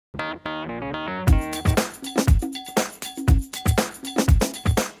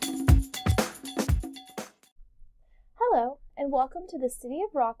welcome to the City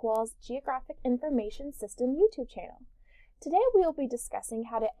of Rockwall's Geographic Information System YouTube channel. Today we will be discussing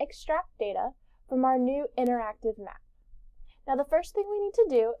how to extract data from our new interactive map. Now the first thing we need to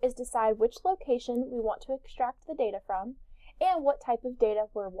do is decide which location we want to extract the data from and what type of data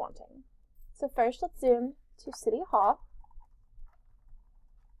we're wanting. So first let's zoom to City Hall.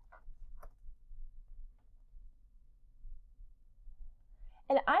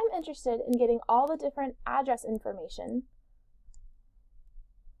 And I'm interested in getting all the different address information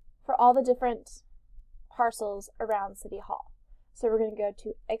for all the different parcels around City Hall. So we're going to go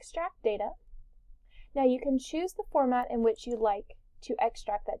to Extract Data. Now you can choose the format in which you'd like to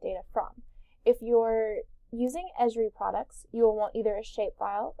extract that data from. If you're using Esri products, you will want either a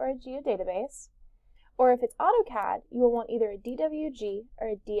shapefile or a geodatabase. Or if it's AutoCAD, you will want either a DWG or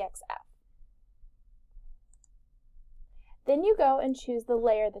a DXF. Then you go and choose the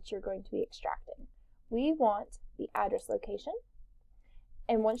layer that you're going to be extracting. We want the address location.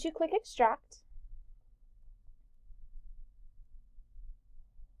 And once you click Extract,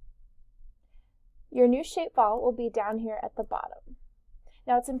 your new shapefile will be down here at the bottom.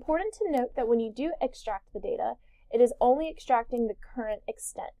 Now it's important to note that when you do extract the data, it is only extracting the current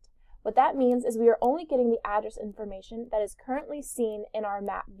extent. What that means is we are only getting the address information that is currently seen in our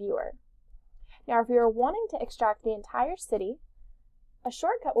map viewer. Now if you are wanting to extract the entire city, a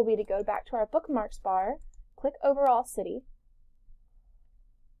shortcut will be to go back to our bookmarks bar, click Overall City,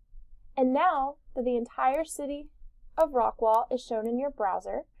 and now that the entire city of Rockwall is shown in your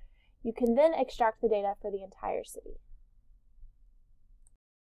browser, you can then extract the data for the entire city.